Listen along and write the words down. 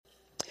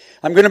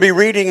I'm going to be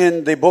reading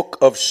in the book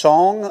of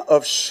Song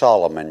of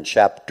Solomon,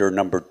 chapter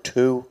number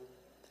 2,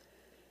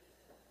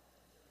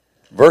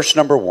 verse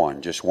number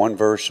 1, just one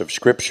verse of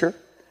Scripture.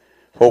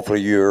 Hopefully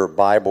your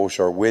Bibles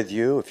are with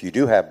you. If you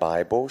do have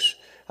Bibles,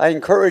 I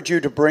encourage you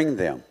to bring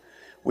them.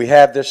 We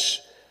have this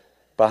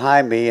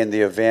behind me in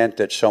the event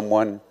that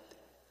someone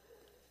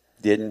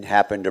didn't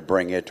happen to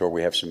bring it, or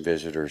we have some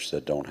visitors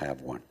that don't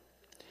have one.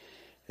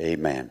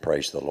 Amen.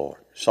 Praise the Lord.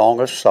 Song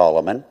of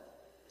Solomon,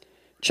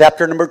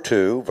 chapter number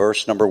 2,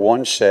 verse number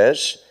 1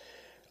 says,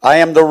 I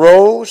am the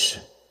rose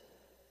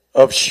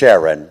of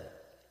Sharon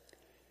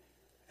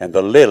and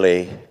the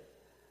lily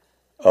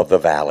of the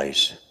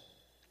valleys.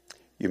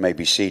 You may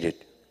be seated.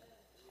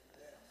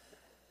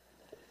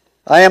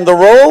 I am the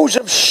rose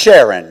of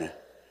Sharon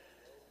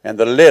and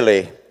the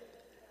lily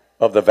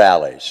of the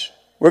valleys.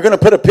 We're going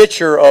to put a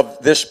picture of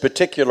this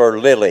particular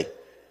lily.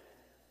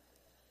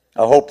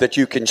 I hope that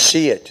you can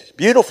see it. It's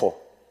beautiful.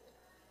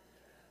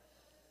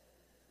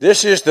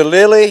 This is the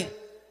lily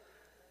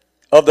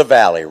of the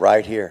valley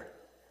right here.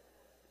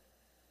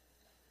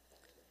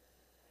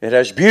 It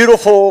has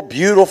beautiful,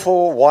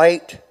 beautiful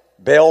white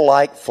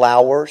bell-like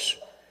flowers.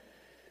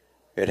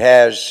 It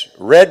has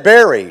red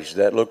berries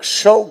that look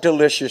so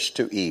delicious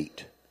to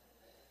eat.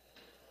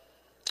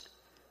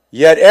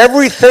 Yet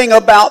everything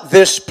about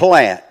this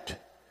plant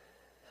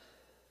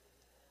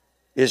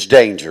is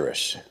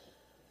dangerous.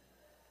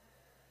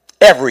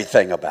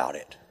 Everything about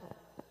it.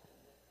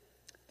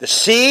 The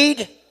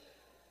seed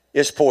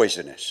is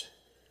poisonous.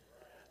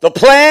 The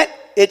plant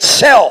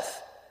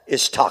itself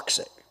is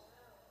toxic.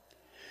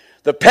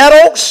 The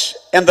petals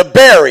and the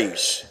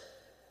berries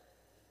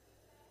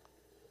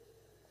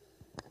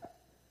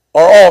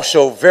are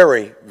also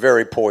very,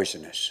 very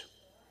poisonous.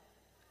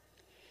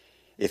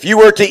 If you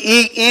were to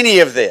eat any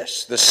of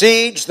this, the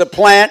seeds, the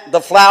plant,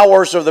 the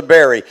flowers, or the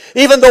berry,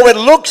 even though it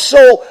looks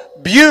so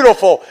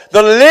beautiful,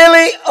 the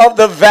lily of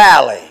the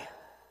valley,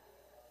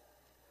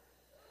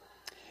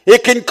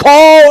 it can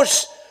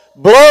cause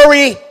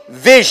blurry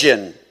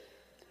vision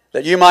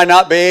that you might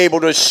not be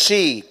able to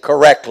see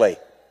correctly.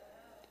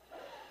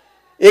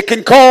 It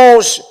can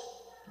cause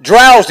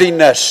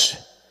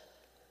drowsiness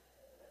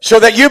so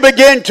that you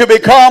begin to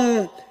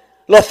become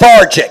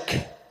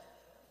lethargic,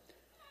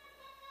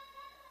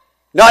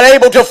 not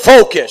able to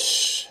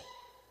focus.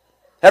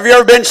 Have you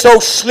ever been so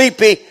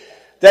sleepy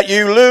that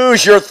you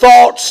lose your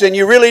thoughts and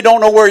you really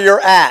don't know where you're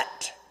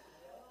at?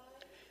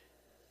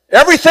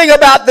 Everything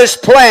about this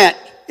plant,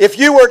 if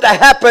you were to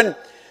happen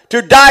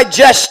to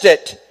digest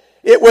it,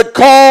 it would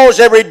cause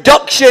a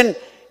reduction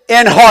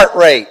in heart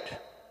rate.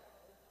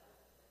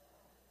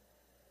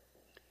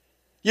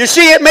 You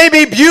see, it may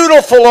be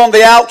beautiful on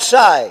the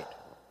outside.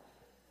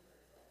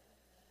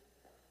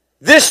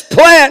 This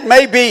plant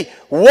may be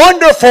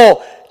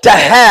wonderful to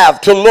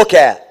have, to look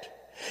at.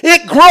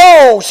 It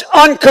grows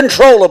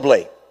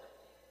uncontrollably,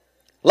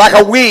 like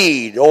a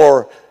weed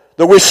or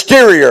the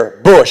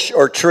wisteria bush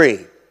or tree.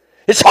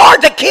 It's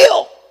hard to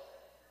kill.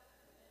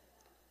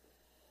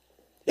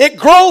 It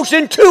grows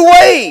in two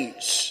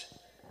ways.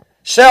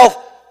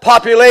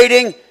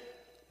 Self-populating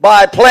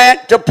by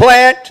plant to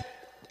plant,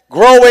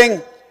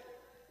 growing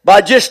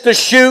by just the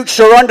shoots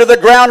or under the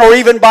ground or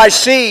even by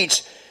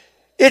seeds.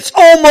 It's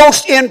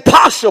almost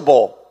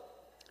impossible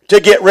to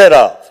get rid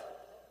of.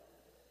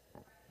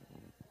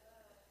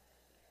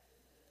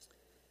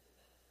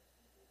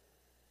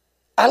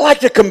 I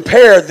like to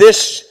compare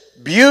this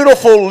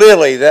beautiful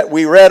lily that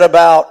we read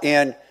about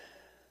in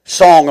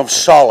Song of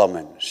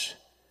Solomon's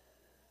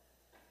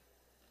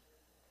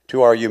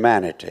to our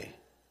humanity,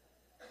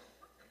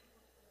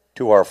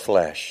 to our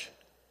flesh,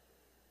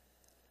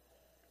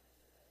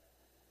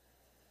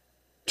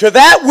 to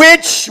that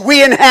which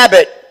we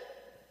inhabit,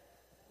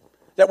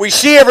 that we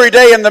see every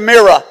day in the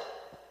mirror,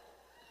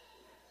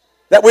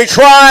 that we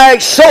try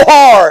so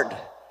hard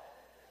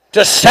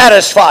to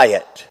satisfy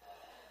it.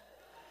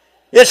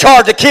 It's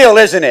hard to kill,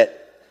 isn't it?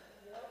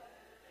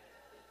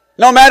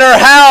 No matter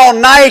how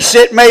nice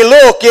it may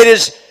look, it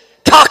is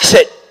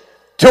toxic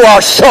to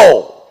our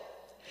soul.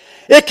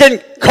 It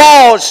can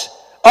cause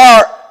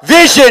our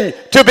vision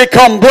to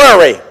become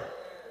blurry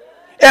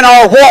in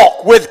our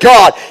walk with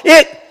God.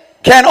 It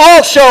can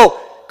also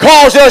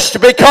cause us to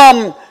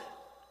become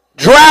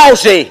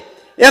drowsy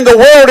in the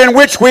world in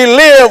which we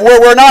live,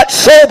 where we're not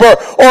sober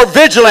or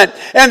vigilant,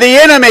 and the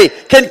enemy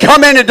can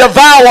come in and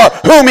devour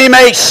whom he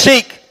may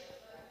seek.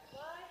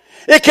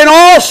 It can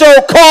also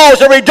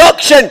cause a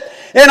reduction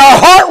in our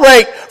heart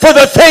rate for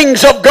the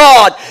things of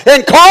God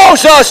and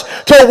cause us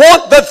to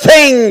want the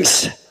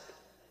things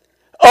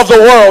of the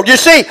world. You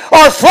see,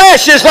 our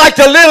flesh is like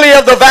the lily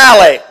of the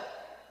valley.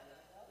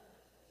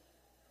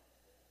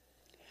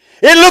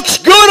 It looks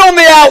good on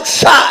the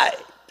outside.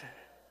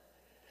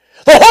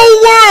 The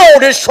whole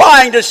world is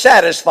trying to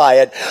satisfy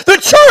it. The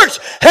church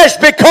has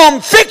become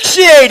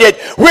fixated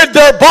with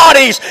their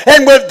bodies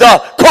and with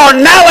the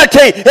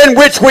carnality in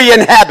which we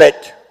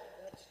inhabit.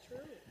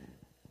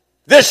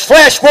 This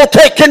flesh will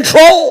take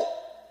control.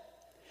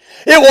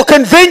 It will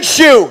convince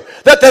you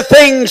that the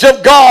things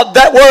of God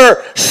that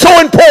were so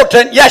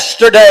important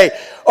yesterday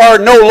are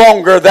no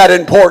longer that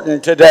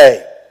important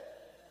today.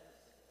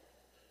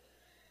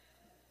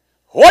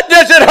 What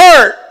does it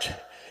hurt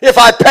if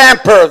I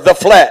pamper the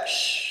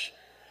flesh?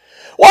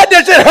 What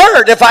does it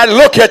hurt if I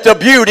look at the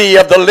beauty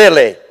of the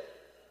lily?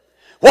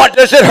 What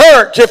does it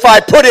hurt if I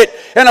put it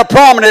in a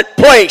prominent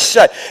place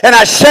and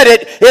I set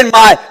it in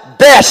my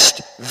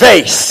best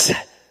vase?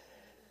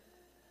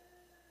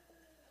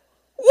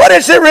 What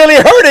is it really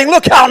hurting?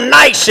 Look how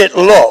nice it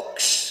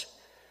looks.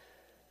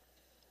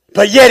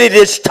 But yet it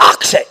is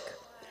toxic,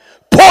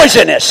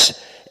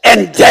 poisonous,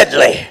 and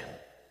deadly.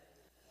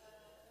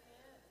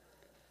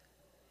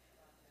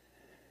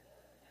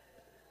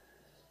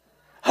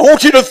 I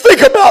want you to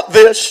think about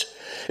this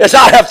as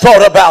I have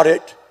thought about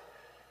it.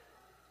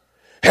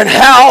 And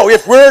how,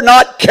 if we're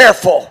not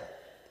careful,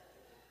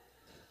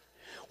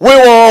 we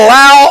will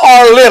allow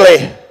our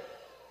lily.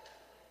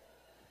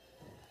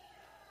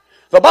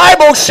 The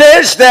Bible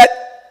says that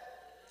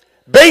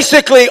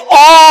basically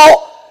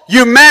all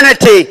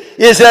humanity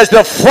is as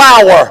the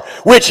flower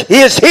which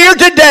is here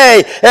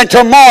today and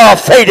tomorrow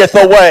fadeth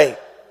away.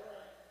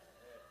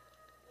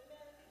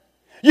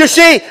 You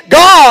see,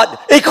 God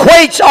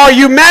equates our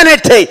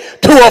humanity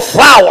to a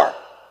flower.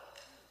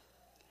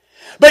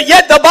 But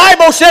yet the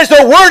Bible says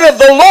the word of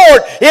the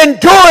Lord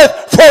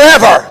endureth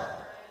forever.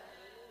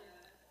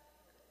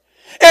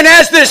 And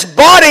as this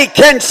body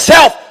can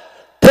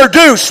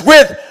self-produce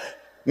with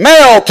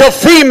male to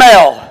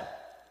female,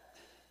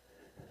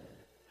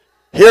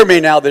 hear me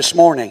now this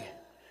morning,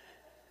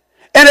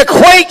 and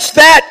equates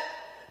that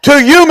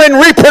to human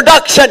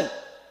reproduction,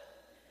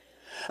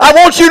 I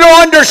want you to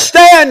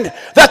understand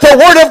that the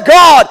Word of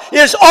God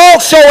is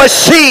also a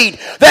seed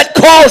that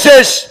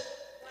causes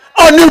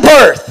a new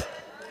birth.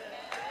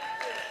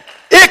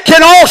 It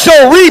can also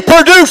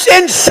reproduce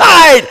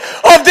inside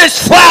of this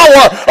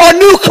flower a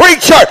new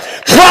creature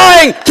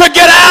trying to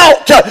get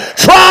out,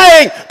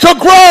 trying to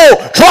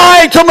grow,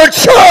 trying to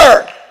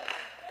mature.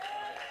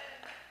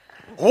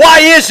 Why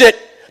is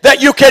it that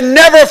you can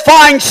never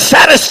find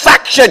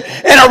satisfaction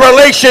in a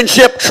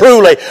relationship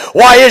truly?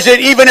 Why is it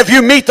even if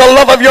you meet the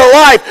love of your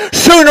life,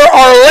 sooner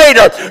or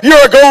later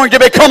you're going to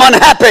become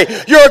unhappy?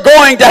 You're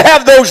going to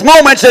have those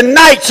moments and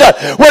nights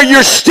where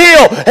you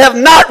still have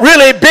not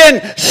really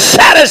been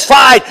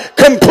satisfied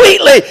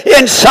completely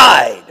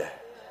inside.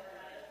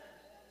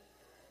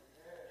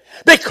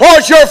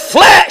 Because your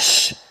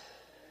flesh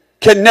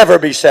can never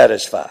be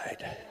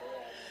satisfied.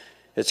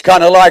 It's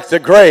kind of like the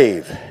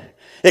grave.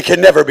 It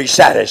can never be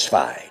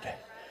satisfied.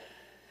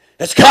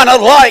 It's kind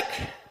of like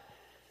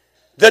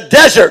the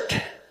desert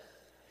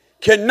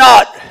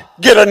cannot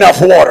get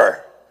enough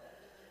water.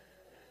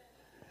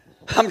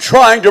 I'm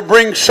trying to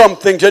bring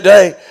something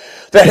today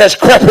that has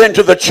crept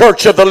into the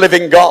church of the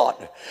living God.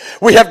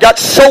 We have got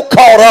so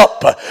caught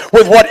up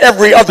with what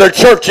every other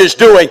church is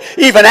doing,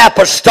 even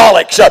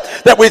apostolics,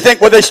 that we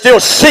think, well, they still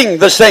sing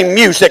the same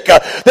music.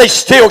 They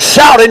still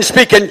shout and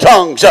speak in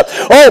tongues.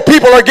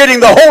 People are getting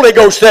the Holy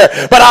Ghost there.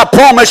 But I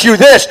promise you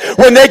this,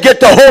 when they get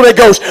the Holy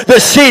Ghost, the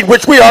seed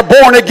which we are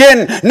born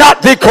again,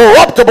 not the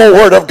corruptible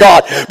Word of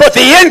God, but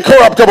the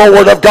incorruptible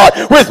Word of God,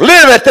 which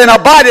liveth and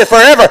abideth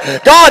forever.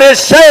 God is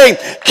saying,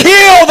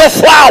 kill the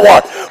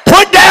flower.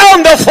 Put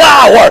down the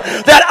flower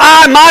that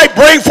I might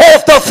bring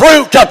forth the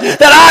fruit,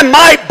 that I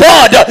might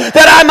bud,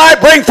 that I might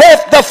bring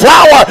forth the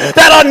flower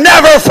that'll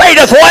never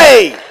fadeth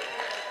away.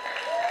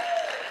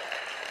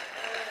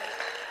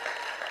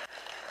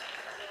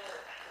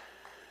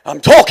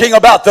 I'm talking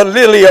about the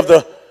lily of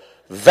the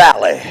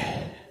valley.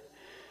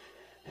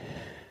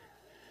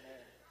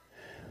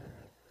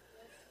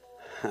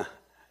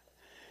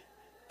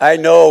 I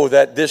know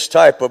that this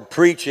type of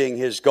preaching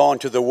has gone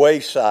to the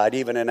wayside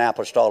even in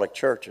apostolic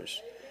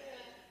churches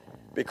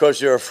because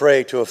they're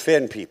afraid to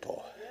offend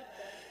people.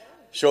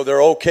 So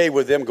they're okay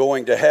with them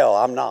going to hell.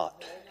 I'm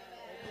not.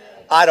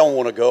 I don't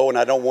want to go, and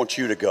I don't want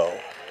you to go.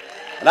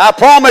 And I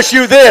promise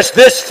you this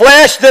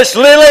flesh, this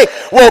lily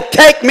will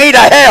take me to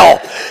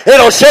hell.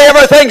 It'll say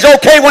everything's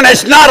okay when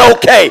it's not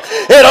okay.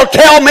 It'll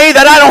tell me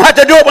that I don't have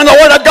to do it when the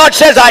Word of God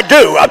says I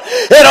do.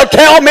 It'll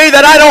tell me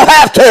that I don't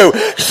have to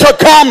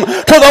succumb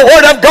to the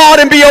Word of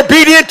God and be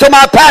obedient to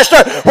my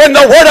pastor when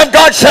the Word of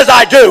God says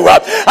I do.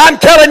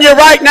 I'm telling you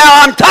right now,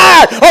 I'm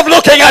tired of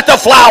looking at the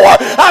flower.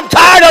 I'm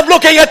tired of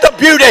looking at the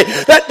beauty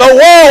that the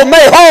world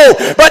may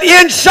hold. But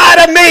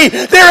inside of me,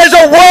 there is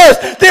a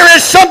worth. There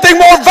is something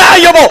more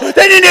valuable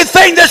than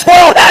anything this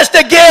world has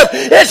to give.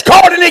 It's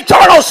called an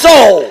eternal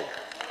soul.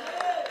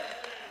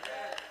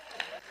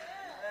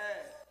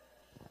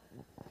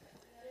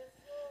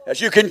 As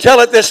you can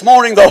tell it this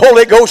morning, the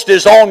Holy Ghost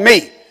is on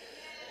me,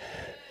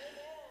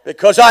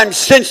 because I'm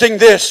sensing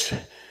this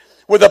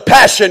with a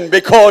passion,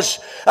 because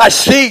I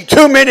see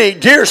too many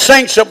dear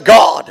saints of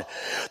God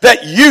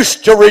that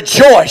used to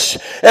rejoice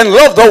and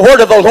love the Word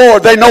of the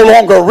Lord. They no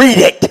longer read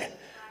it.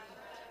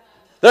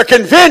 They're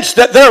convinced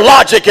that their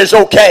logic is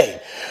okay.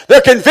 They're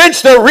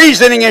convinced their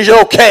reasoning is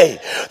okay.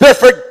 They're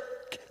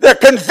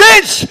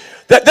convinced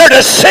that their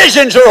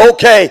decisions are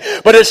okay,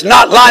 but it's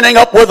not lining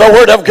up with the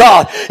Word of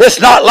God.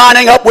 It's not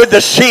lining up with the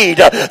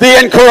seed,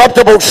 the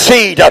incorruptible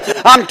seed.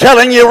 I'm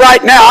telling you right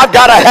now, I've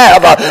got to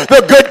have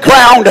the good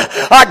ground.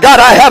 I've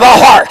got to have a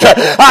heart.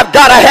 I've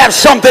got to have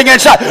something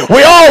inside.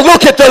 We all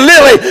look at the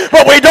lily,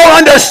 but we don't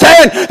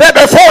understand that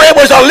before it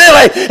was a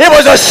lily, it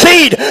was a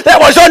seed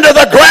that was under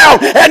the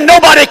ground, and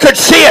nobody could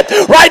see it.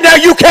 Right now,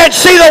 you can't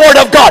see the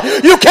Word of God.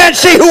 You can't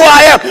see who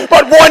I am,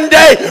 but one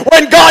day,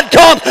 when God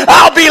comes,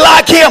 I'll be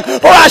like Him,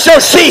 for I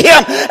shall see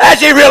Him as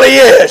He really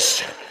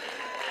is.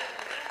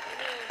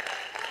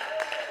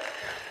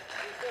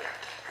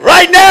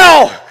 Right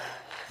now,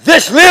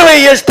 this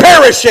lily is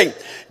perishing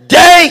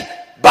day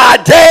by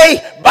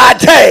day by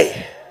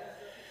day.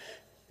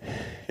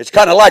 It's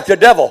kind of like the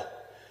devil.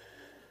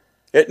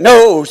 It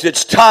knows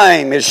its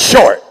time is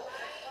short.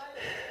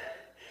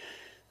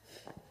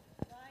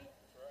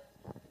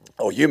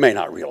 Oh, you may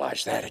not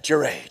realize that at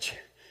your age.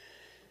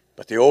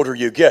 But the older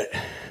you get,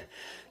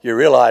 you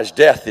realize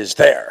death is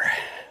there.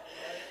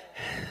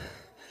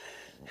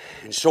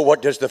 And so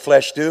what does the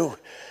flesh do?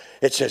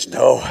 It says,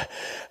 no,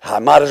 I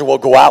might as well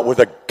go out with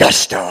a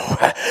gusto.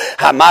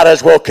 I might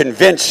as well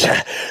convince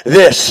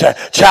this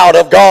child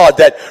of God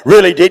that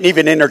really didn't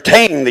even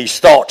entertain these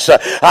thoughts.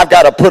 I've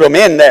got to put them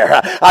in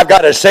there. I've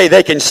got to say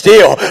they can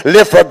still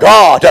live for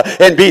God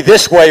and be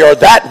this way or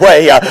that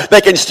way.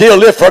 They can still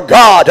live for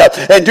God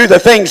and do the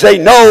things they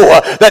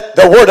know that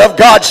the Word of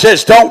God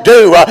says don't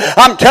do.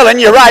 I'm telling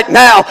you right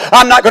now,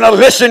 I'm not going to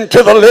listen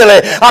to the lily.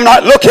 I'm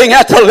not looking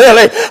at the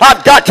lily.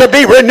 I've got to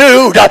be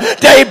renewed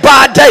day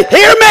by day.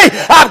 Hear me?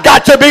 I've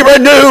got to be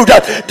renewed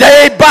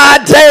day by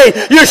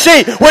day. You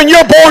see, when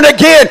you're born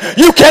again,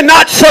 you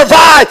cannot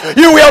survive.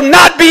 You will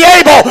not be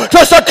able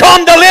to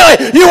succumb to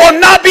lily. You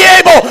will not be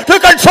able to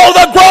control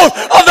the growth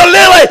of the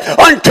lily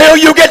until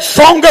you get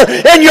stronger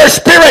in your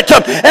spirit.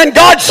 And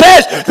God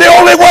says the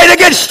only way to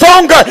get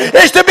stronger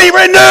is to be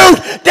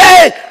renewed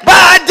day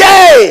by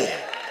day.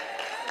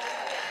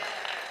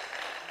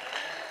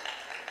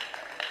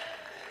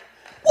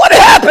 What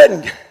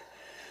happened?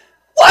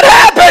 What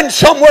happened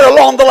somewhere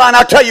along the line?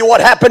 I'll tell you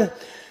what happened.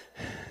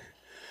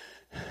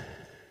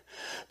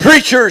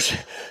 Preachers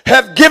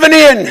have given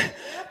in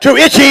to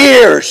itchy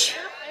ears.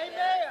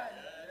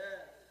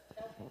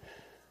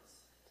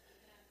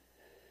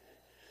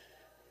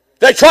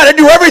 They try to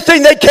do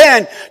everything they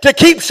can to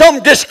keep some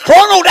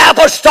disgruntled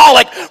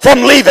apostolic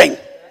from leaving.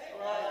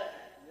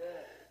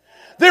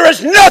 There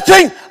is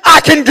nothing I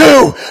can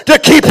do to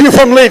keep you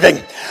from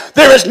leaving.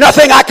 There is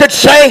nothing I could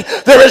say.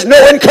 There is no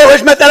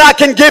encouragement that I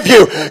can give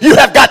you. You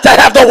have got to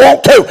have the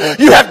want to.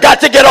 You have got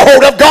to get a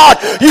hold of God.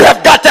 You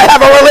have got to have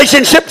a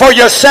relationship for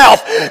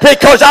yourself.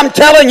 Because I'm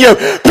telling you,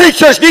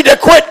 preachers need to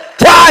quit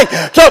trying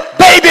to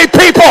baby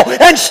people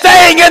and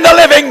staying in the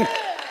living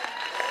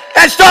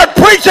and start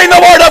preaching the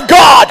Word of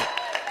God.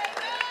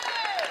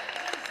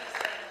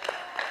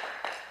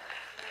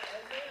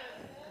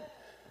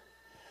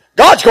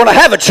 God's going to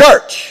have a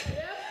church.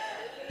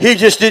 He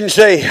just didn't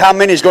say how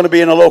many is going to be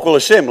in a local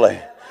assembly.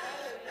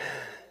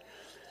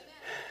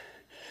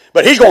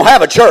 But He's going to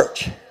have a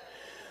church.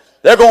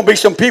 There are going to be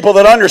some people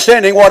that are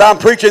understanding what I'm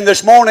preaching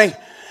this morning,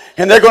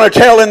 and they're going to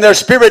tell in their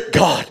spirit,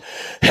 God,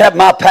 have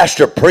my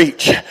pastor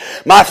preach.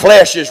 My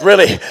flesh is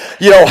really,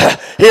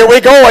 here we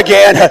go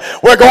again.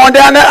 We're going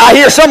down that. I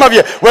hear some of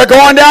you, we're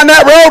going down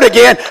that road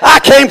again.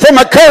 I came from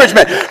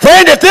encouragement.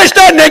 Friend, if this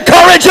doesn't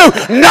encourage you,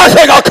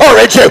 nothing will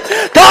encourage you.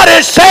 God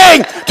is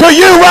saying to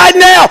you right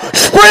now,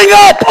 spring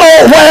up,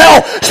 oh well.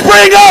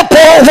 Spring up,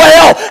 oh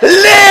well.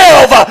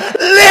 Live.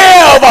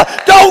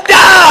 Don't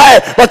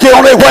die. But the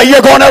only way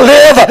you're going to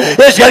live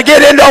is to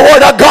get into the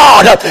Word of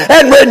God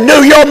and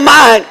renew your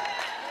mind.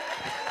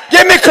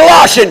 Give me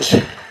Colossians.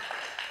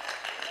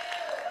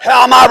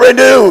 How am I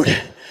renewed?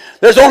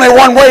 There's only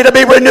one way to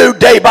be renewed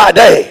day by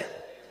day.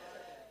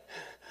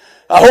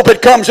 I hope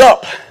it comes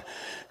up.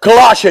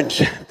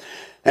 Colossians.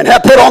 And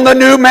have put on the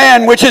new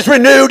man, which is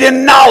renewed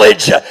in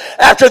knowledge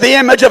after the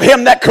image of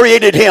Him that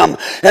created him.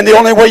 And the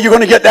only way you're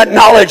going to get that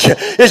knowledge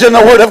is in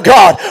the Word of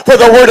God.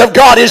 For the Word of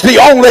God is the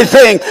only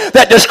thing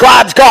that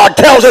describes God,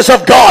 tells us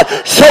of God,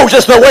 shows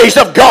us the ways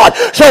of God,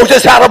 shows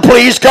us how to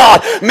please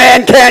God.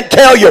 Man can't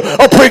tell you.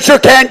 A preacher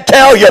can't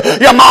tell you.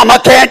 Your mama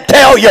can't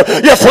tell you.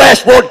 Your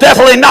flesh will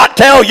definitely not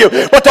tell you.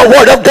 But the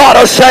Word of God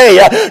will say,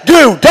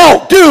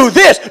 don't do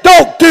this,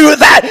 don't do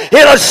that.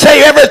 It'll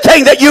say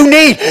everything that you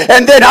need.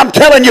 And then I'm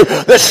telling you,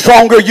 the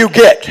stronger you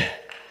get,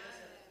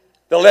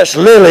 the less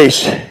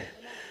lilies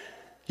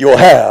you'll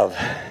have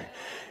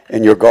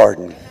in your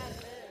garden.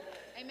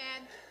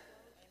 Amen.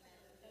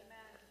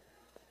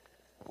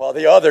 While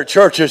the other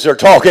churches are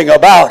talking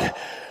about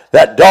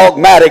that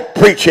dogmatic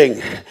preaching,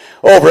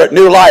 over at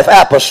New Life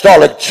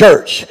Apostolic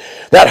Church.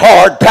 That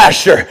hard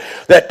pastor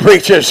that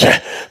preaches,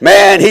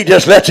 man, he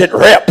just lets it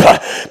rip.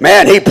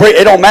 Man, it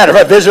don't matter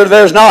if a visitor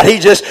there's not. He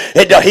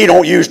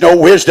don't use no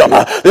wisdom.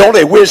 The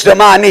only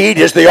wisdom I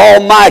need is the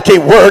almighty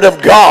Word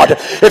of God.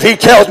 If he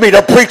tells me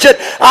to preach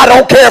it, I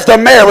don't care if the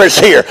mayor is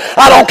here.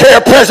 I don't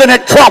care if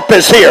President Trump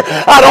is here.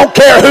 I don't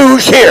care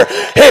who's here.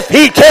 If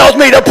he tells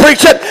me to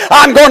preach it,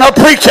 I'm going to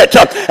preach it.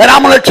 And I'm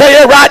going to tell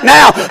you right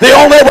now, the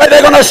only way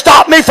they're going to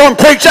stop me from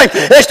preaching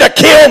is to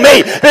kill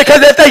me.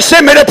 Because if they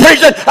send me to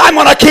preaching, I'm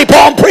going to keep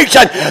on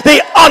preaching the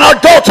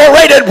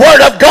unadulterated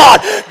Word of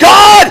God.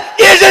 God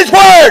is His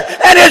Word,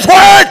 and His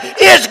Word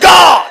is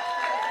God.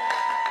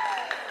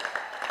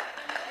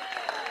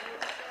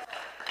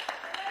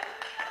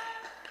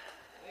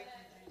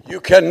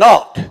 You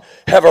cannot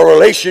have a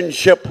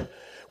relationship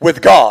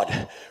with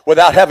God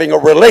without having a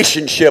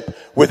relationship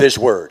with His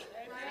Word.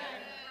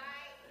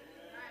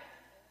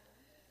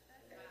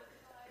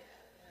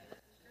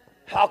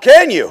 How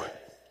can you?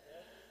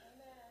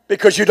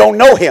 Because you don't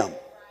know Him.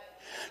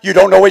 You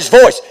don't know His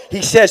voice.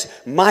 He says,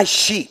 my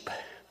sheep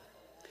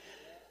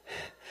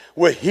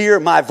will hear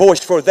my voice,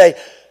 for they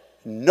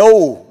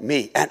know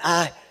me, and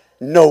I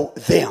know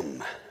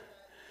them.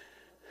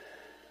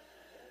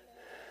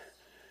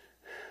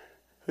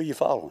 Who are you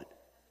following?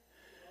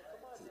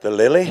 The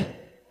lily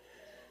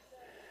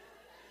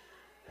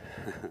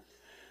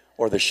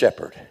or the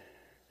shepherd?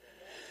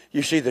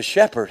 You see, the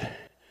shepherd,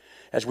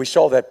 as we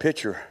saw that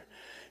picture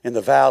in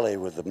the valley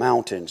with the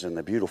mountains and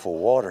the beautiful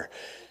water,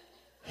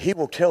 he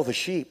will tell the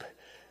sheep,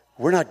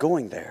 we're not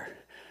going there.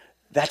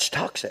 That's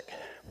toxic.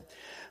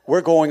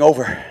 We're going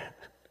over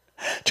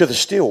to the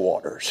still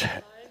waters.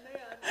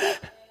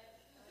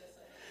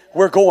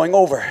 We're going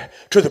over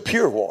to the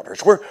pure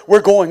waters.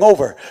 We're going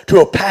over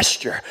to a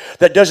pasture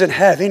that doesn't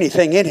have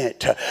anything in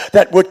it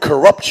that would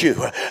corrupt you,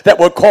 that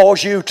would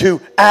cause you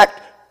to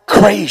act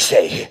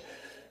crazy.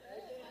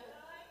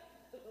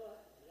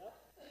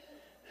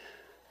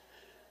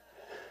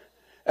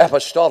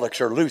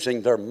 Apostolics are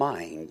losing their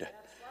mind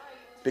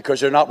because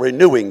they're not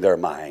renewing their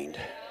mind.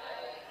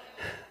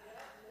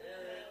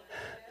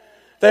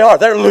 They are.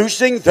 They're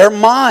losing their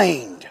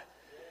mind.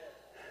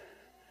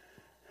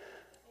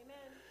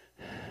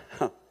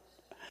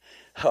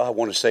 I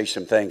want to say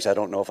some things. I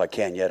don't know if I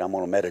can yet. I'm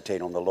going to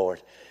meditate on the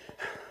Lord.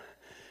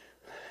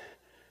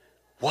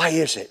 Why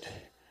is it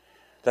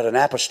that an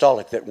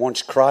apostolic that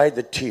once cried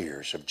the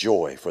tears of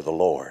joy for the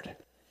Lord,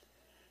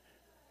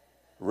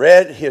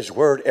 read His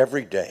Word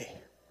every day,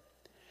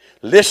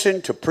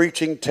 listened to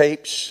preaching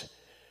tapes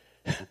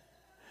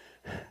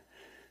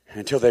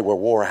until they were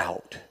wore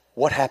out?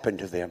 What happened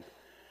to them?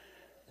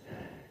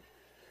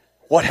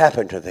 What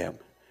happened to them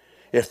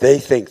if they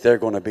think they're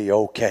going to be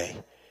okay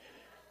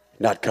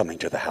not coming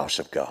to the house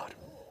of God?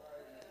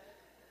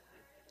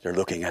 They're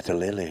looking at the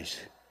lilies.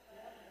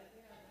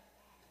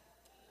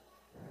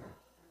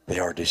 They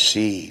are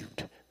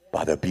deceived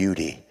by the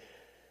beauty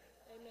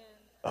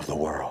of the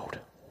world.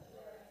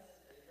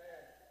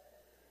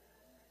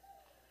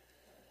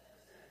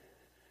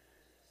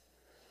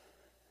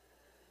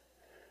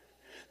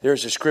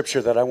 There's a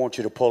scripture that I want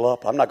you to pull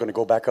up. I'm not going to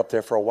go back up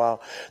there for a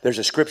while. There's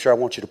a scripture I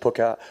want you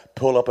to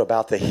pull up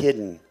about the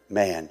hidden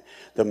man,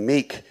 the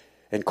meek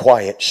and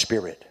quiet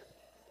spirit.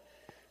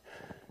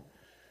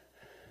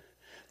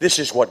 This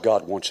is what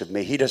God wants of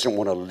me. He doesn't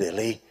want a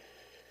lily.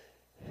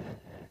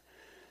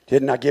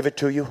 Didn't I give it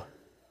to you?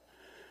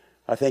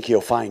 I think He'll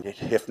find it.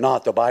 If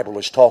not, the Bible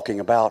is talking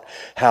about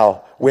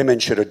how women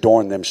should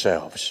adorn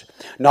themselves,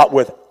 not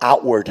with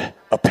outward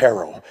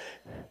apparel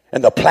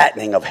and the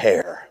plaiting of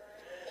hair,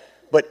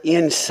 but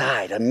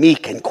inside a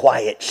meek and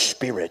quiet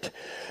spirit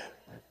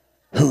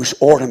whose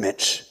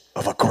ornaments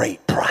of a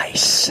great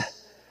price.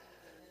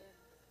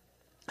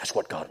 That's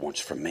what God wants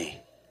from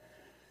me.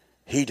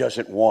 He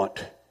doesn't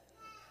want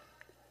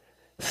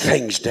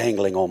things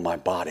dangling on my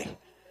body.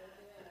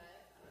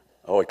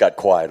 Oh, it got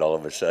quiet all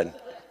of a sudden.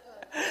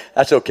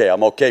 That's okay.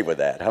 I'm okay with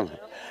that.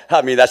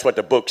 I mean, that's what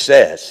the book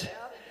says.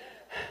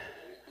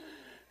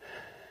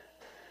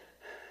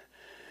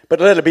 But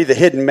let it be the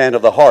hidden man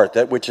of the heart,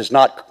 that which is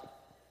not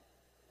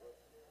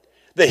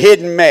the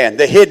hidden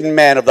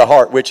man of the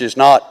heart, which is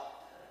not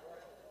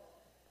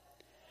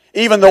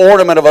even the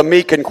ornament of a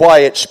meek and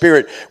quiet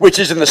spirit, which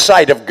is in the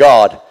sight of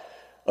God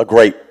a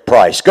great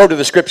price. Go to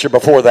the scripture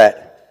before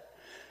that.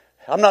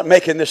 I'm not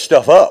making this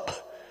stuff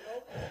up.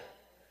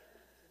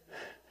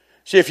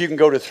 See if you can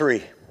go to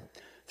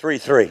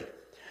 3:3.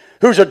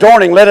 Whose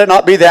adorning, let it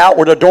not be the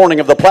outward adorning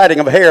of the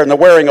plaiting of hair and the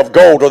wearing of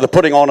gold or the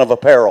putting on of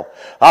apparel.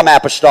 I'm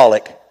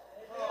apostolic.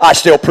 I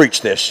still preach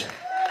this.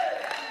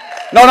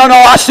 No,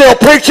 I still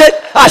preach it.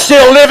 I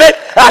still live it.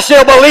 I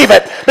still believe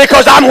it.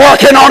 Because I'm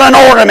working on an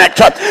ornament.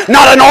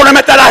 Not an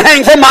ornament that I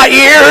hang from my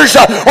ears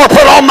or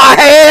put on my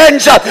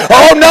hands.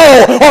 Oh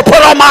no, or put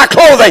on my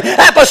clothing.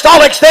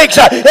 Apostolics thinks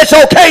it's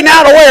okay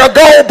now to wear a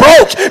gold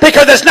brooch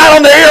because it's not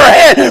on the ear or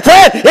head.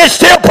 Friend, it's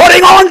still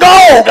putting on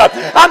gold.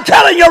 I'm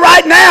telling you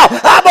right now,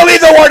 I believe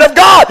the Word of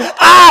God.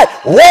 I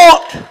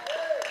want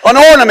an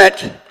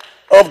ornament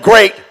of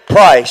great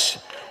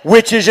price.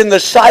 which is in the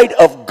sight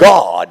of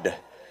God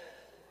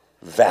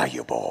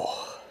valuable.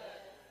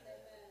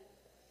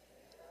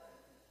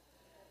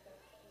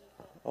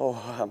 Oh,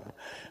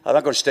 I'm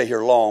not going to stay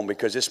here long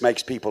because this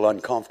makes people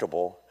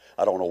uncomfortable.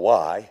 I don't know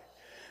why.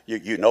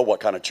 You know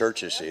what kind of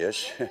church this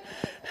is.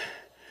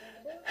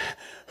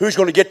 Who's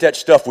going to get that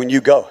stuff when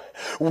you go?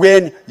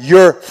 When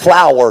your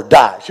flower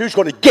dies, who's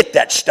going to get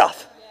that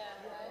stuff?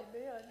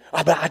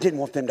 But I didn't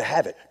want them to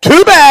have it.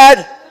 Too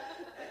bad.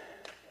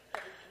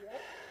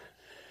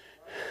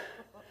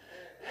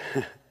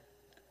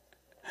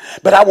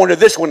 But I wanted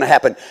this one to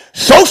happen.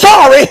 So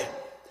sorry.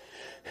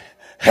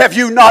 Have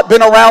you not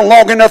been around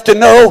long enough to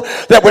know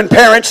that when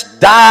parents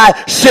die,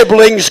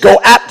 siblings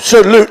go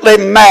absolutely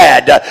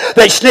mad?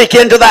 They sneak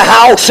into the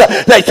house.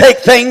 They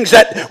take things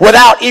that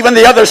without even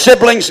the other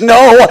siblings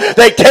know.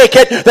 They take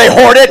it. They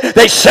hoard it.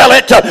 They sell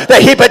it.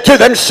 They heap it to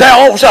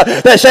themselves.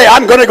 They say,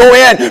 I'm going to go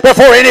in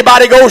before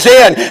anybody goes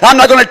in.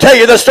 I'm not going to tell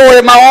you the story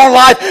of my own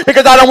life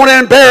because I don't want to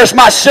embarrass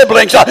my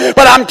siblings.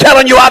 But I'm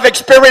telling you, I've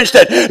experienced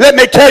it. Let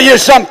me tell you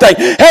something.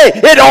 Hey,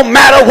 it don't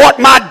matter what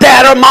my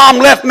dad or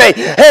mom left me.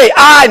 Hey,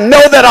 I know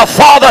that a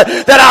Father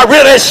that I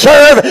really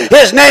serve,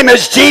 his name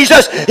is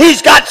Jesus.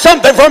 He's got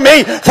something for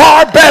me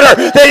far better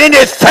than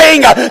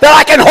anything that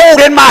I can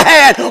hold in my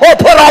hand or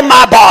put on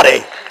my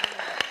body.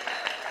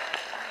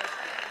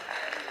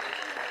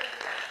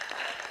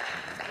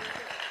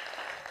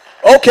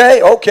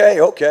 Okay.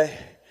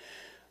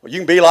 Well, you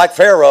can be like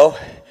Pharaoh.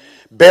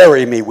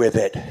 Bury me with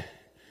it.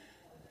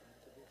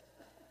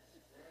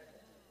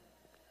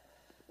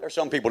 There's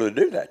some people that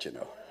do that, you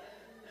know.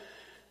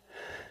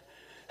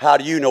 How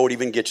do you know it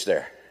even gets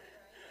there?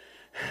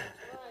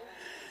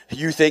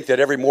 You think that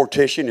every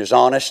mortician is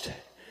honest?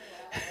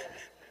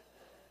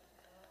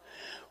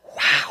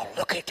 Wow,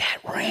 look at that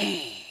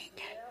ring.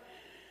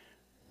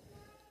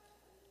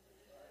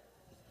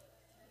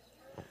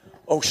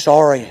 Oh,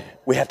 sorry,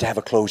 we have to have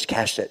a closed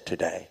casket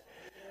today.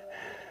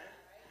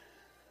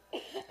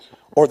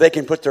 Or they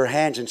can put their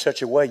hands in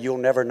such a way you'll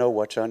never know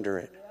what's under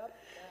it.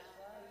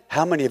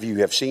 How many of you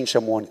have seen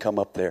someone come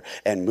up there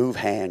and move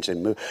hands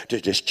and move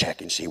to just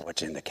check and see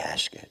what's in the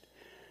casket?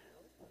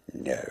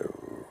 No.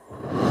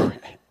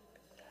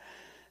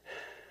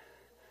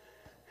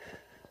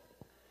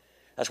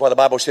 That's why the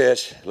Bible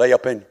says, lay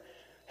up in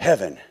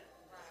heaven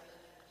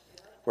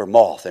where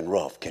moth and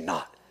rust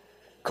cannot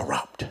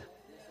corrupt.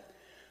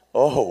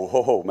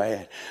 Oh,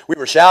 man. We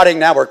were shouting,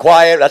 now we're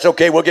quiet. That's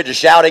okay, we'll get to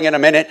shouting in a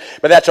minute.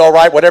 But that's all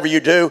right, whatever you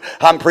do.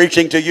 I'm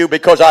preaching to you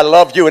because I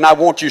love you and I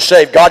want you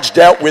saved. God's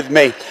dealt with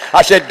me.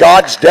 I said,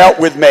 God's dealt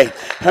with me.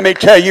 Let me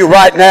tell you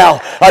right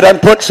now, I done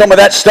put some of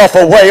that stuff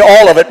away,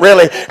 all of it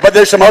really. But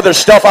there's some other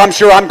stuff I'm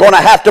sure I'm going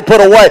to have to put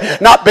away.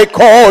 Not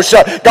because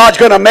God's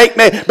going to make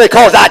me,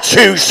 because I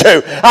choose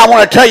to. I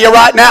want to tell you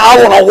right now,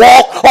 I want to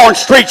walk on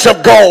streets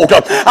of gold.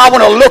 I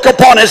want to look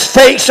upon his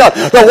face,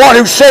 the one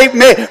who saved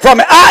me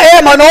from it. I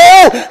am an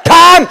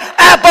old-time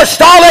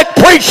apostolic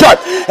preacher,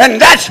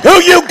 and that's who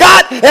you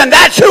got, and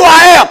that's who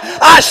I am.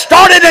 I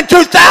started in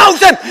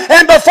 2000,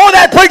 and before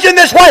that preaching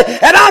this way,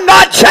 and I'm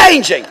not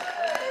changing.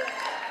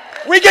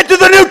 We get to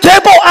the new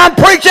temple, I'm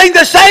preaching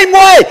the same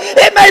way.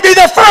 It may be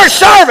the first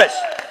service.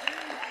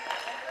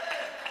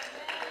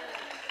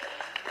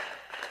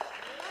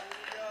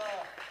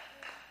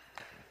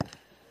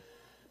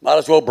 Might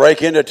as well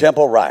break into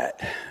temple riot.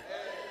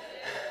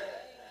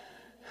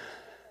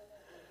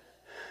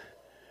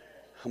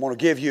 I'm going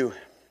to give you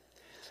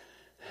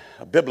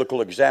a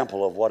biblical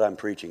example of what I'm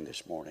preaching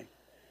this morning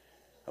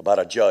about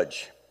a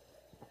judge.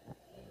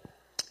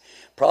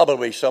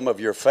 Probably some of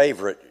your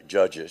favorite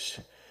judges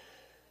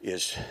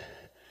is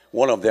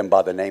one of them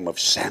by the name of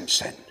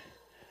Samson.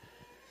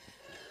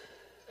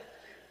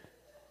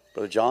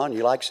 Brother John,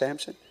 you like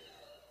Samson?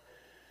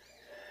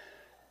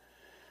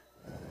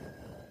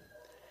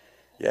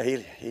 Yeah,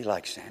 he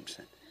likes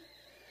Samson.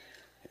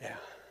 Yeah.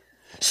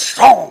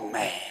 Strong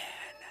man.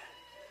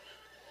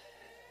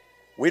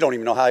 We don't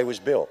even know how he was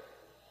built.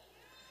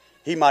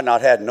 He might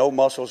not have had no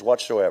muscles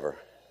whatsoever.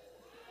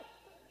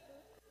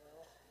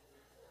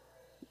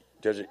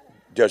 Does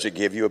it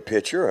give you a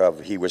picture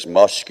of he was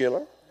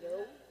muscular?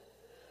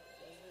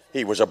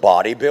 He was a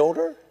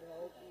bodybuilder?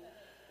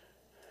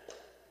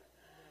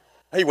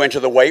 He went to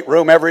the weight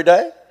room every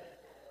day?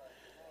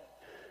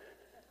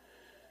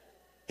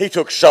 He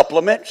took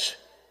supplements?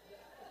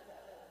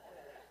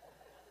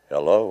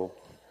 Hello?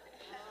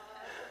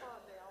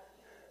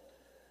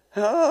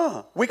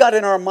 We got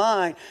in our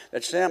mind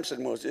that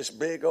Samson was this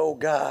big old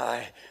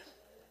guy.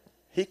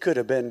 He could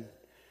have been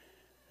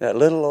that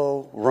little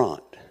old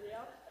runt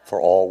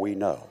for all we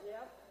know.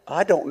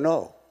 I don't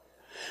know.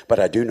 But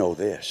I do know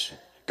this.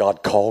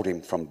 God called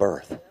him from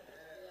birth.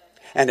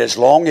 And as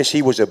long as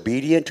he was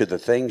obedient to the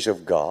things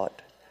of God,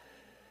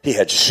 he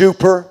had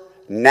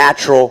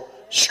supernatural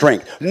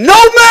strength. No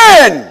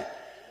man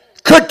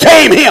could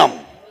tame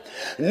him.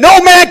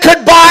 No man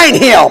could bind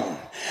him.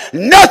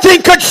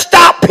 Nothing could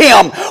stop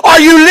him. Are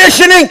you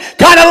listening?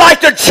 Kind of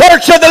like the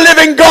church of the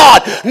living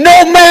God.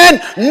 No man,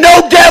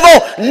 no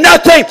devil,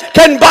 nothing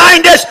can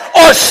bind us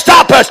or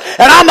stop us.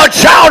 And I'm a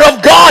child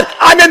of God.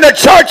 I'm in the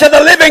church of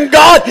the living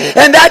God,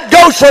 and that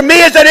goes for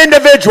me as an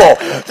individual.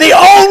 The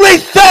only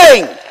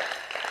thing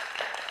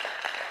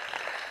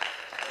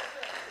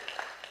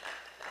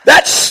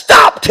that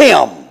stopped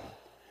him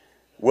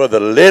was the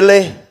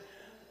lily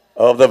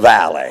of the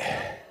valley.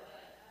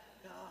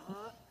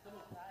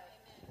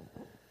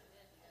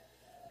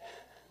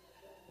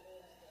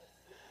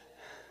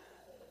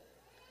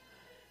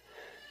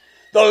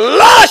 The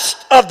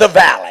lust of the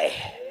valley.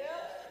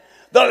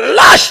 The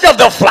lust of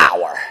the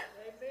flower.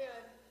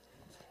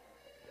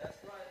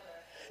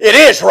 It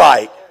is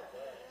right.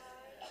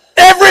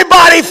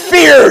 Everybody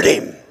feared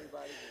him.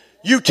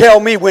 You tell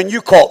me when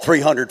you caught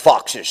 300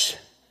 foxes.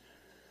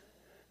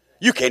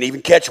 You can't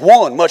even catch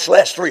one, much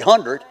less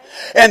 300.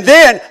 And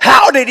then,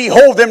 how did he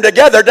hold them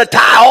together to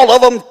tie all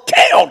of them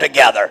tail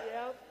together?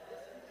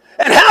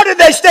 And how did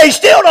they stay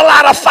still to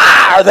light a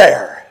fire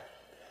there?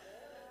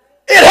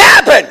 It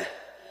happened.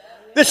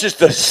 This is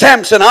the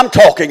Samson I'm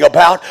talking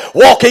about,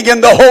 walking in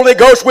the Holy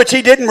Ghost, which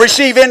he didn't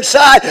receive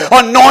inside,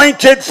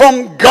 anointed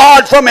from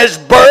God from his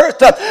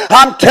birth.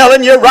 I'm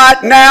telling you right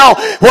now,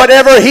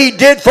 whatever he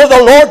did for the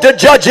Lord to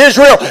judge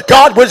Israel,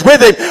 God was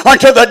with him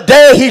until the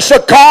day he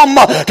succumbed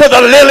to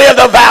the lily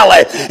of the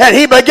valley. And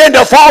he began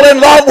to fall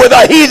in love with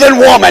a heathen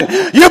woman.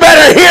 You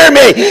better hear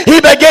me. He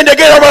began to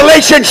get a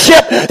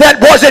relationship that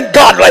wasn't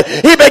godly.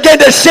 He began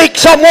to seek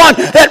someone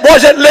that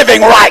wasn't living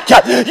right.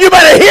 You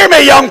better hear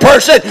me, young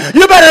person.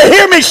 You better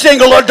hear me,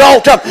 single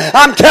adult.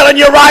 I'm telling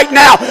you right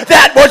now,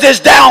 that was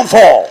his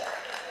downfall.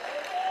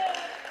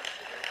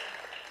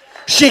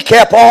 She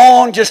kept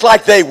on just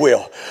like they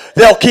will.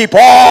 They'll keep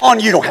on.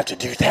 You don't have to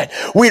do that.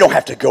 We don't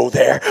have to go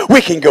there.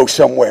 We can go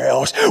somewhere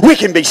else. We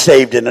can be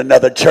saved in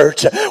another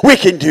church. We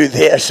can do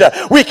this.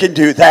 We can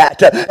do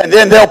that. And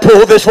then they'll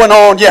pull this one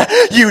on you.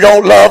 You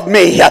don't love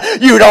me.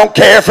 You don't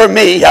care for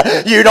me.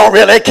 You don't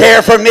really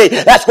care for me.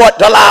 That's what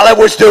Delilah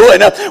was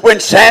doing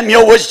when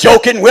Samuel was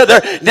joking with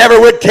her.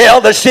 Never would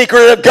tell the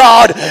secret of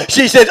God.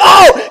 She said,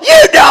 "Oh,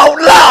 you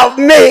don't love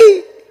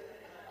me."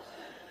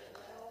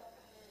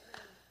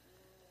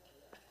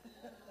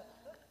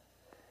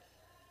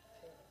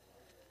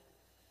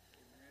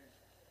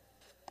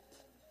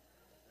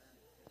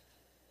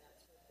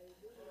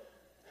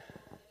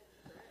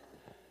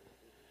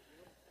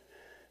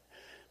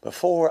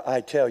 Before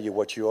I tell you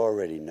what you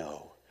already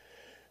know,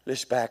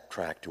 let's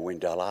backtrack to when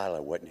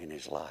Delilah wasn't in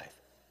his life.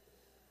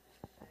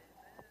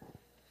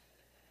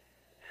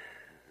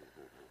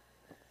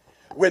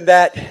 When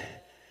that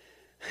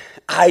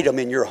item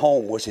in your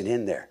home wasn't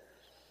in there.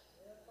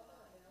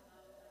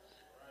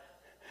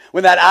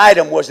 When that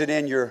item wasn't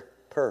in your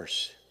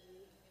purse.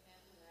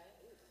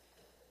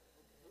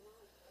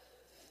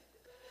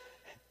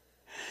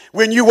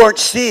 When you weren't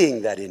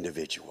seeing that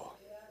individual.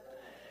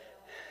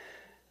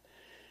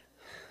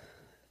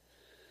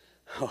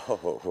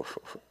 Oh.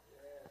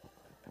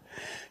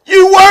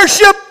 You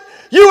worship.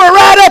 You were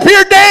right up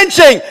here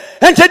dancing.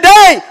 And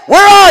today,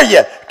 where are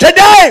you?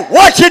 Today,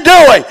 what you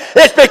doing?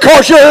 It's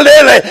because your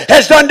lily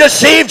has done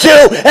deceived you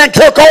and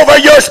took over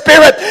your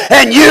spirit.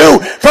 And you,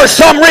 for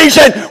some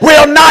reason,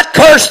 will not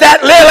curse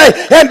that lily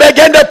and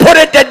begin to put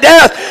it to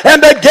death and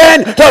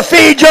begin to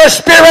feed your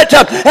spirit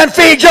and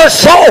feed your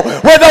soul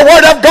with the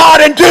Word of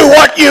God and do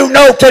what you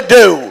know to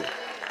do.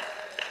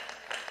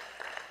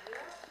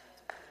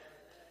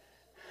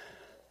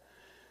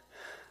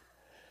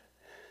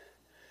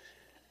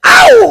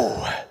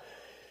 Ow!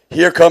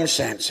 Here comes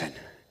Samson.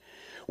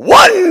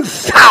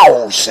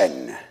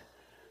 1,000.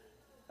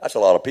 That's a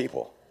lot of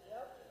people.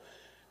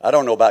 I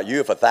don't know about you.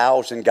 If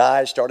 1,000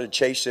 guys started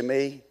chasing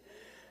me,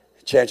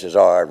 chances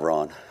are I'd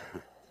run.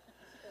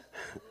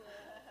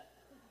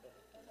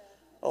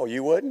 Oh,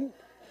 you wouldn't?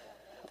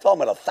 I'm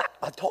talking about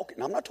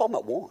I'm not talking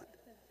about one.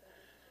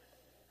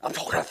 I'm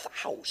talking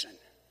 1,000.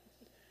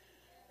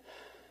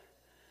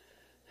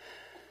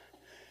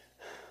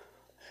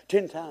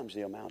 10 times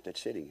the amount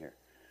that's sitting here.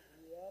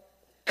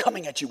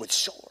 Coming at you with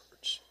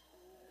swords,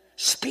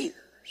 spears.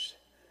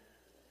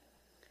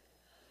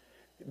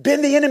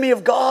 Been the enemy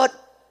of God,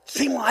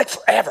 seemed like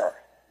forever.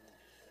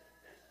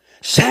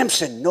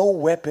 Samson, no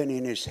weapon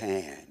in his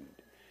hand,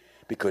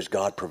 because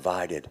God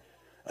provided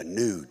a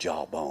new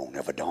jawbone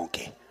of a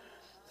donkey.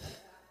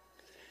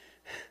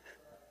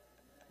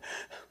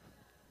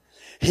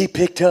 He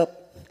picked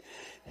up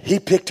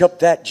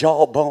that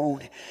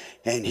jawbone.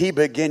 And he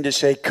began to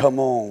say, "Come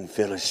on,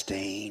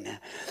 Philistine."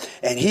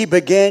 And he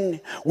began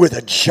with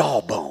a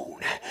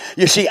jawbone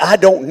You see, I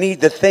don't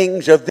need the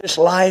things of this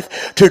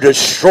life to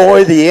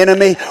destroy the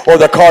enemy or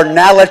the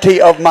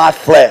carnality of my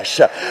flesh.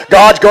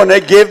 God's going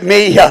to give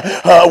me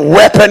a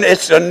weapon.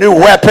 It's a new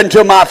weapon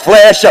to my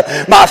flesh.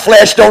 My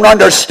flesh don't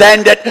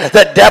understand it.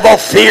 The devil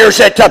fears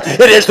it.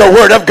 It is the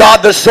word of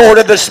God, the sword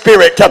of the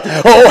Spirit.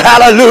 Oh,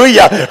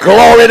 hallelujah.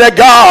 Glory to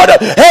God.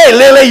 Hey,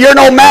 Lily, you're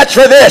no match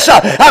for this.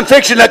 I'm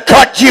fixing to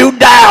cut you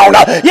down.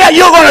 Yeah,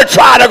 you're going to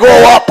try to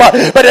grow up,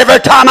 but every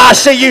time I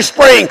see you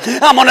spring,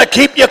 I'm going to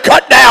keep you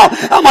cut down.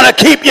 I'm going to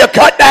keep you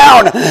cut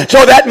down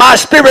so that my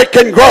spirit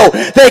can grow.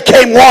 They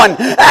came one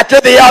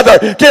after the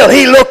other till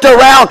he looked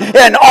around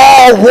and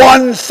all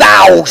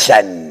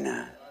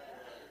 1,000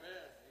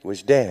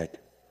 was dead.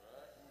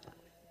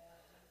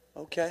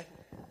 Okay.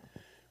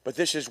 But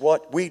this is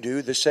what we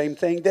do, the same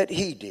thing that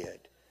he did.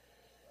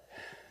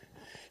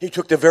 He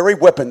took the very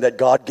weapon that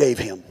God gave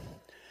him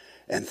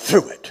and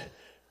threw it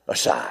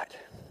aside.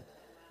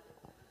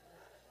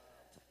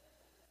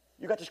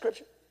 You got the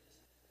scripture?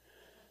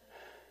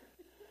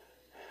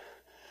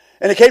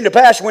 And it came to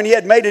pass when he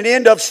had made an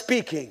end of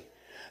speaking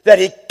that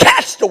he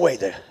cast away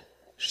the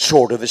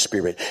sword of the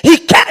Spirit. He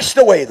cast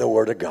away the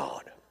word of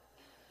God.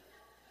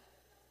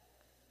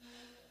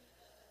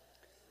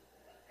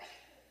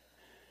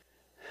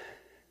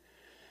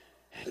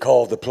 He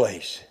called the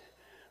place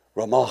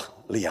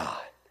Ramah-Lehi.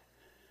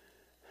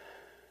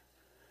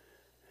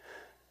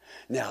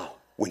 Now,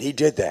 when he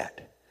did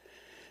that,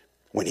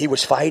 when he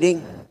was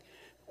fighting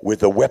with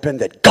the weapon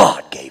that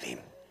God gave him,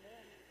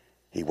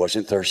 he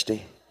wasn't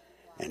thirsty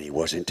and he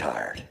wasn't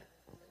tired.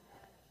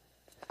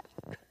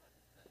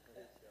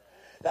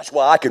 That's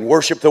why I can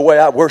worship the way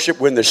I worship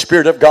when the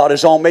Spirit of God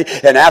is on me,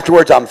 and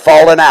afterwards I'm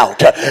falling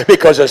out.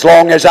 Because as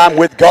long as I'm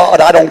with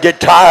God, I don't get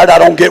tired, I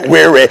don't get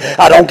weary,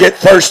 I don't get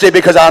thirsty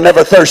because I'll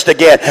never thirst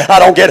again. I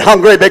don't get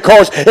hungry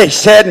because he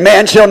said,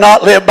 man shall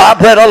not live by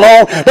bread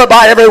alone, but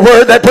by every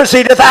word that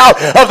proceedeth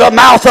out of the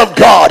mouth of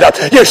God.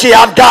 You see,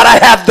 I've got to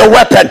have the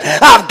weapon.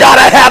 I've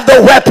got to have the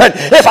weapon.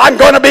 If I'm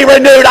going to be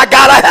renewed, I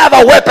got to have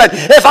a weapon.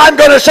 If I'm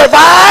going to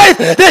survive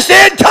this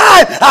end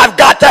time, I've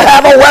got to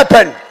have a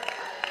weapon.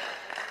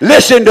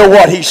 Listen to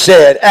what he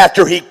said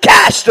after he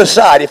cast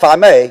aside, if I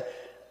may,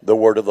 the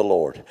word of the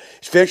Lord.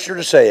 It's fair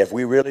to say, if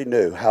we really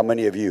knew how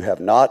many of you have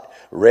not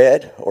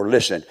read or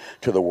listened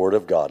to the word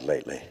of God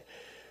lately,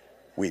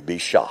 we'd be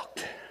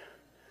shocked.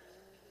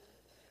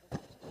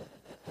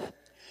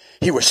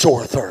 He was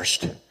sore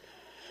athirst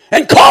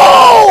and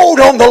called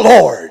on the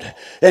Lord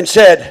and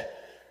said,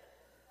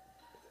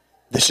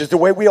 this is the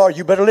way we are.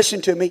 You better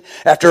listen to me.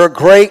 After a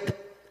great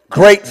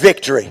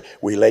victory,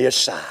 we lay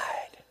aside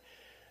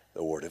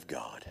the word of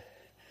God.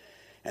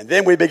 And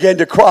then we begin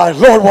to cry,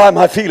 Lord, why am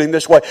I feeling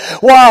this way?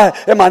 Why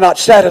am I not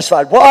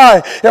satisfied?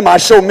 Why am I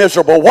so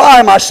miserable? Why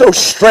am I so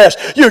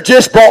stressed? You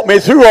just brought me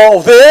through all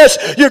this.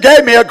 You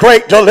gave me a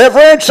great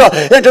deliverance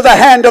into the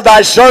hand of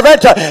thy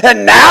servant.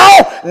 And now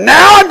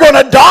I'm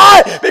going to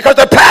die because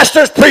the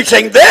pastor's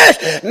preaching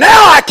this.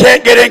 Now I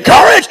can't get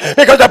encouraged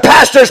because the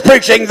pastor's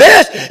preaching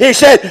this. He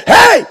said,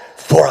 hey,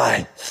 for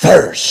I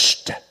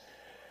thirst.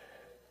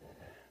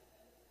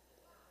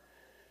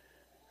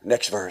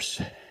 Next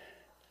verse.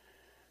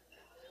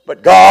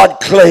 But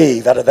God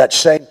clave out of that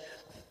same.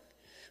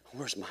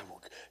 Where's my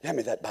book? Hand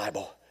me that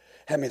Bible.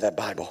 Hand me that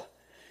Bible.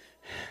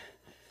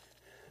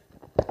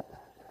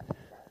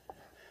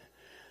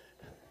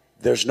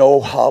 There's no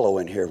hollow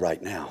in here right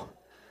now.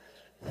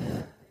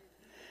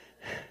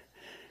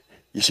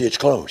 You see, it's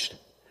closed.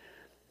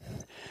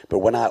 But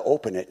when I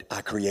open it,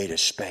 I create a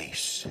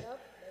space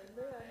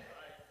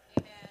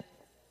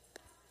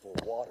for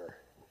water.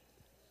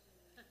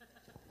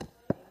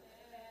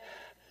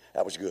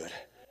 That was good.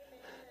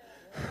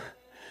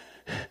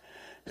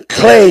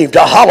 Claved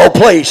a hollow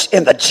place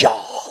in the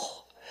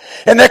jaw.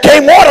 And there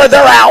came water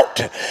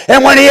thereout.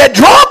 And when he had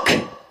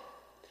drunk,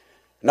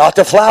 not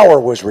the flour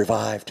was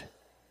revived,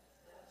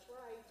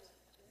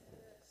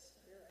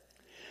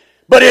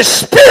 but his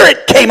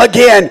spirit came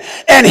again,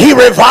 and he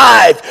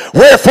revived.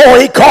 Wherefore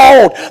he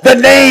called the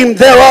name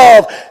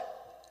thereof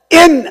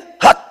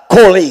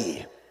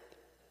En-hakkore.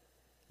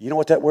 You know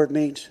what that word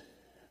means?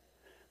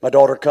 My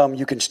daughter, come,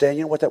 you can stand.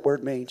 You know what that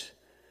word means?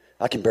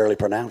 I can barely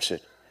pronounce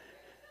it.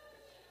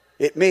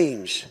 It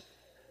means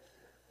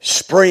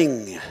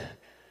spring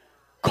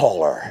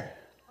caller.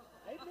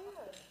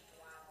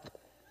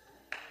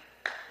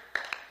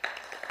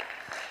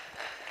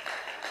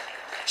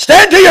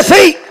 Stand to your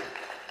feet.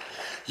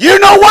 You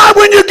know why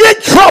when you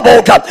get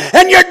troubled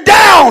and you're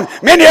down,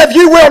 many of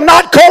you will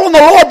not call on the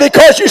Lord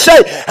because you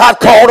say, I've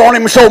called on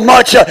him so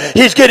much,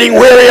 he's getting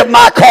weary of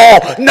my call.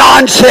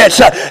 Nonsense.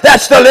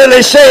 That's the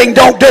Lily saying,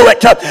 don't do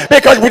it.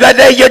 Because the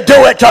day you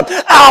do it,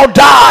 I'll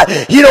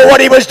die. You know what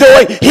he was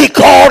doing? He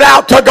called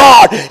out to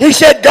God. He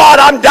said, God,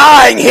 I'm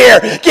dying here.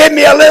 Give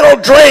me a little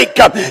drink.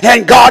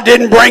 And God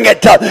didn't bring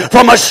it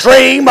from a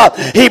stream.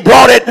 He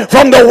brought it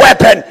from the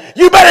weapon.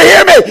 You better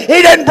hear me.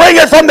 He didn't bring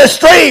it from the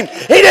stream.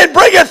 He didn't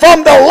bring it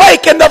from the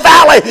lake in the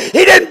valley.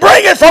 He didn't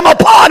bring it from a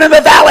pond in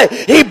the valley.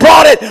 He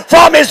brought it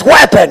from his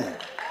weapon.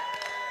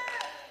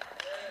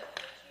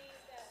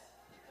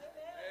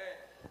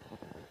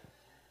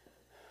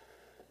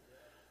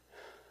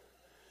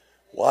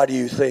 Why do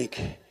you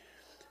think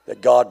that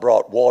God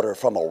brought water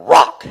from a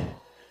rock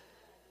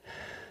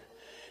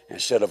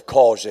instead of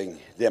causing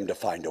them to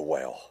find a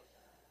well?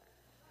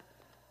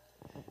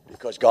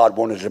 Because God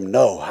wanted them to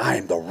know, I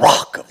am the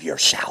rock of your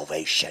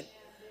salvation.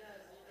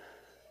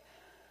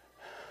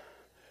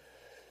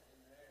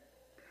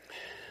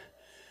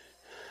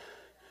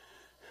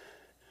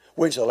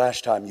 When's the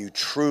last time you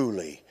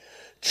truly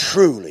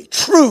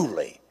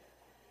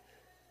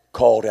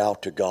called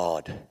out to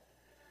God?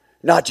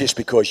 Not just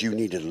because you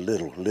needed a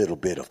little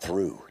bit of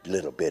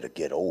little bit of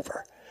get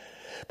over,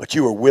 but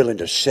you were willing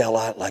to sell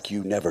out like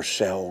you never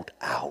sold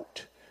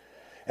out.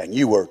 And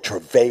you were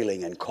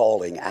travailing and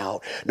calling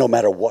out, no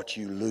matter what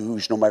you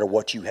lose, no matter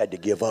what you had to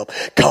give up.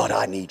 God,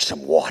 I need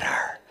some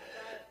water.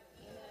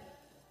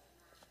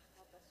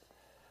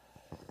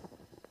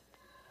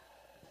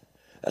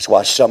 That's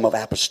why some of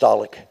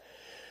apostolic,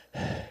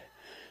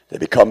 they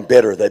become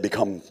bitter, they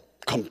become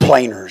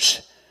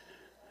complainers,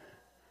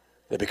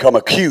 they become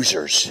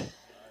accusers,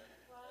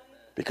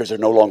 because they're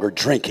no longer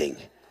drinking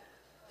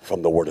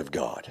from the Word of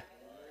God.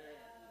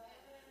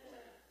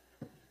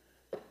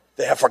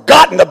 They have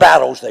forgotten the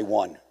battles they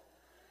won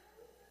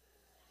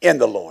in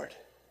the Lord.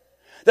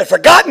 They've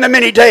forgotten the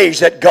many days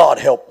that God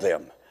helped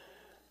them.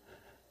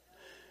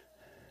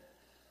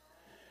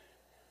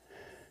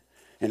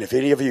 And if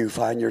any of you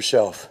find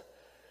yourself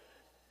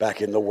back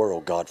in the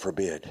world, God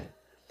forbid,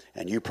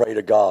 and you pray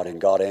to God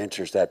and God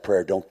answers that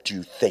prayer, don't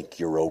you think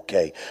you're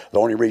okay? The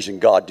only reason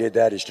God did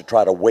that is to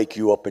try to wake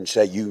you up and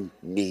say, you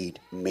need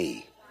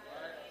me.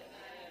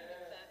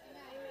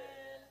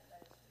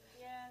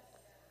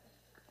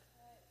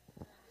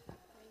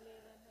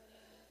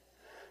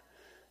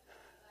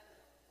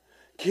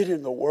 Get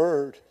in the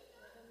Word.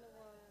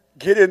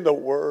 Get in the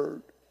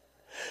Word.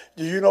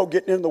 Do you know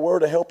getting in the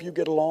Word will help you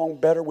get along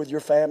better with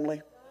your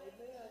family?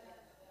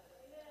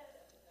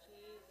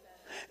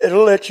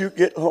 It'll let you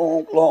get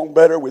along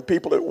better with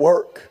people at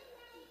work,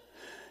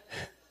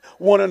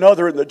 one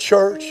another in the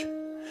church.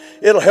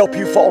 It'll help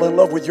you fall in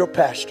love with your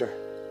pastor.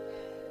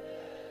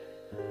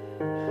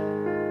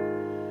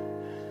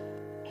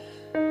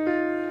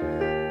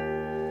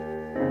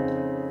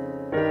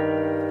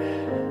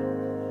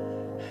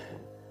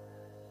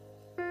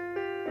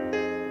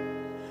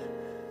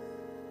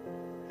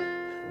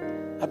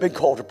 I've been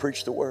called to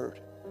preach the Word.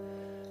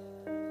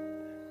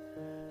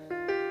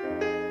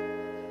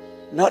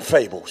 Not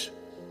fables.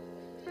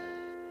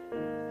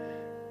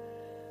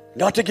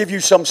 Not to give you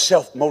some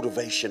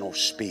self-motivational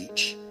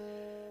speech.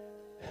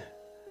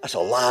 That's a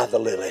lie of the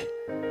lily.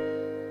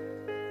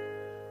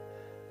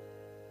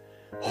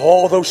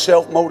 All those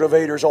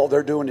self-motivators, all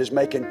they're doing is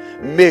making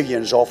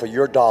millions off of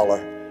your dollar.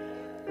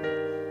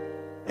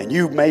 And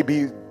you may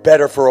be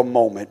better for a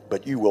moment,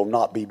 but you will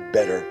not be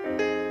better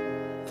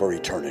for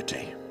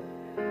eternity.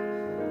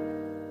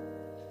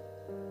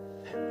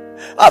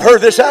 I've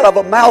heard this out of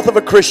the mouth of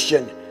a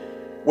Christian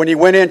when he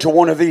went into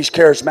one of these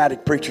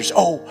charismatic preachers.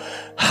 Oh,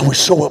 I was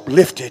so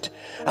uplifted.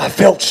 I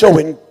felt so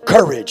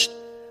encouraged.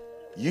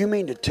 You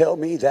mean to tell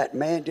me that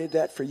man did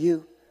that for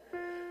you?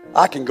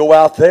 I can go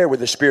out there with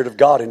the Spirit of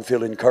God and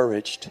feel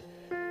encouraged.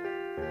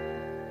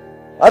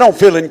 I don't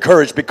feel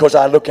encouraged because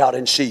I look out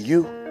and see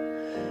you.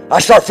 I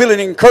start feeling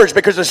encouraged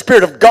because the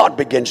Spirit of God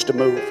begins to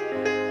move.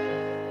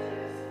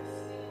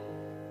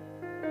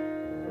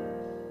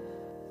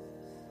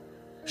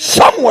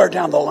 Somewhere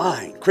down the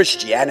line,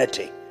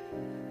 Christianity,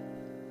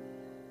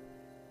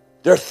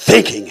 their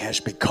thinking has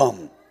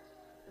become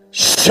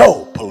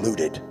so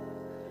polluted.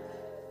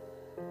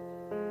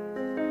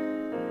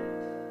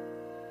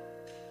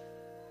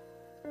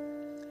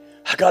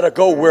 I got to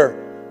go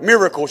where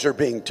miracles are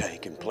being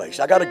taken place.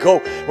 I got to go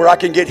where I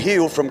can get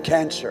healed from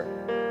cancer.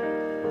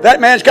 That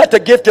man's got the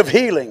gift of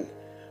healing.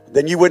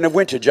 Then you wouldn't have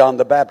went to John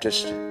the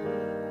Baptist.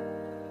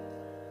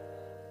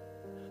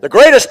 The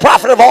greatest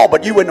prophet of all,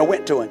 but you wouldn't have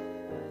went to him.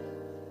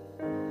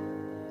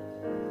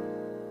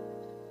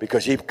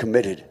 Because he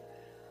committed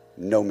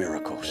no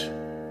miracles.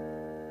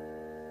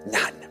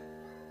 None.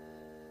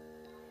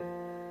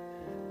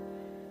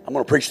 I'm going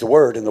to preach the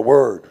Word, and the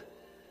Word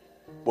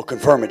will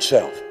confirm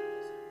itself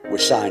with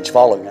signs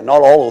following. And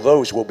not all of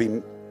those will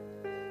be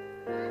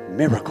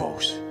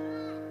miracles.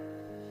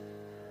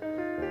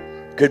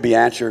 Could be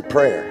answered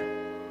prayer.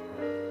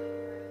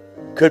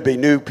 Could be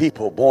new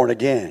people born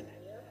again.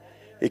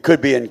 It could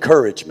be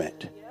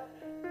encouragement,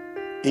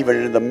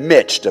 even in the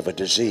midst of a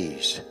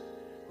disease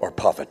or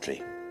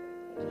poverty.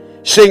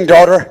 Sing,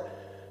 daughter.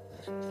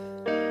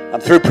 I'm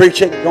through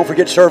preaching. Don't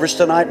forget service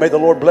tonight. May the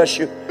Lord bless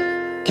you,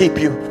 keep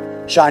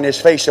you, shine His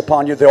face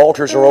upon you. The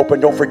altars are open.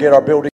 Don't forget our building.